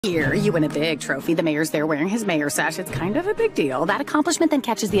Here, you win a big trophy. The mayor's there wearing his mayor sash. It's kind of a big deal. That accomplishment then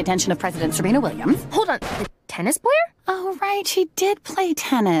catches the attention of President Serena Williams. Hold on, the tennis player? Oh, right, she did play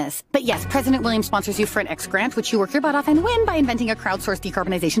tennis. But yes, President Williams sponsors you for an X grant, which you work your butt off and win by inventing a crowdsourced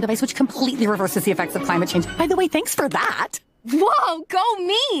decarbonization device which completely reverses the effects of climate change. By the way, thanks for that. Whoa, go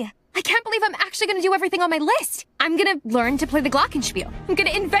me! I can't believe I'm actually gonna do everything on my list. I'm gonna learn to play the glockenspiel. I'm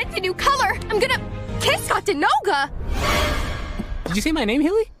gonna invent a new color. I'm gonna kiss Scott Denoga. Did you say my name,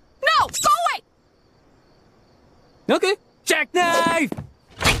 Haley? No, go away! Okay. Jackknife!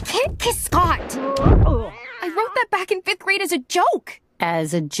 I can't kiss Scott. I wrote that back in 5th grade as a joke.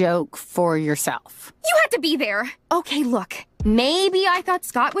 As a joke for yourself. You had to be there. Okay, look. Maybe I thought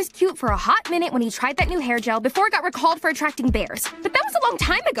Scott was cute for a hot minute when he tried that new hair gel before it got recalled for attracting bears. But that was a long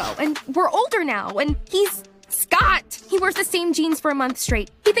time ago, and we're older now, and he's Scott. He wears the same jeans for a month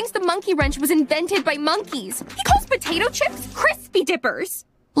straight. He thinks the monkey wrench was invented by monkeys. He calls potato chips crispy dippers.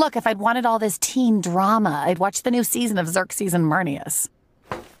 Look, if I'd wanted all this teen drama, I'd watch the new season of Xerxes and Marnius.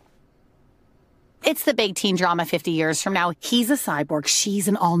 It's the big teen drama 50 years from now. He's a cyborg. She's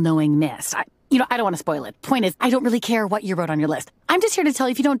an all-knowing mist. I don't want to spoil it. Point is, I don't really care what you wrote on your list. I'm just here to tell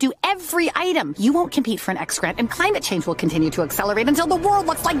you if you don't do every item, you won't compete for an X grant, and climate change will continue to accelerate until the world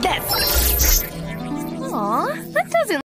looks like this. Aw, that doesn't